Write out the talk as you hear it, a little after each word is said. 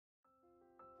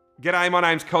G'day, my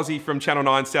name's Cosi from Channel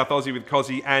 9 South Aussie with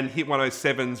Cosi and Hit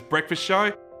 107's Breakfast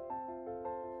Show.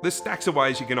 There's stacks of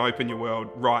ways you can open your world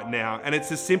right now, and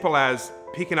it's as simple as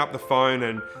picking up the phone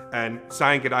and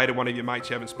saying g'day to one of your mates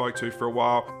you haven't spoke to for a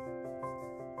while.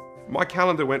 My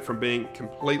calendar went from being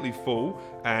completely full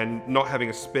and not having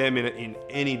a spare minute in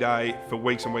any day for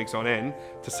weeks and weeks on end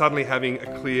to suddenly having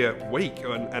a clear week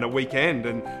and a weekend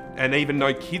and even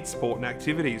no kids' sport and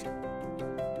activities.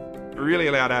 It really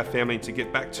allowed our family to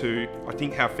get back to, I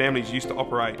think, how families used to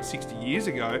operate 60 years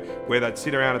ago, where they'd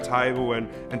sit around a table and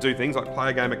do things like play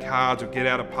a game of cards or get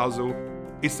out a puzzle.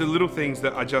 It's the little things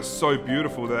that are just so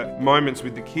beautiful, that moments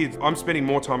with the kids. I'm spending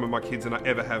more time with my kids than I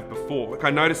ever have before. I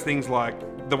notice things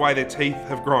like the way their teeth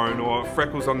have grown, or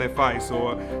freckles on their face,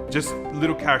 or just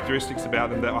little characteristics about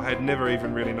them that I had never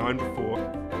even really known before.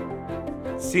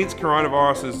 Since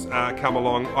coronavirus has come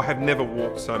along, I have never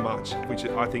walked so much, which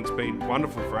I think has been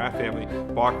wonderful for our family.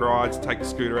 Bike rides, take the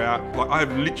scooter out. Like, I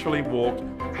have literally walked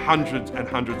hundreds and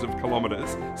hundreds of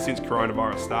kilometres since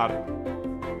coronavirus started.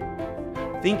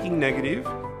 Thinking negative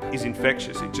is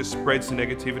infectious. It just spreads the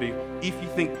negativity. If you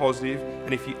think positive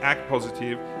and if you act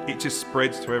positive, it just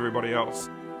spreads to everybody else.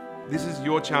 This is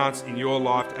your chance in your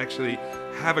life to actually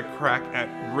have a crack at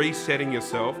resetting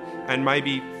yourself and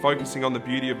maybe focusing on the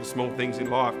beauty of the small things in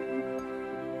life.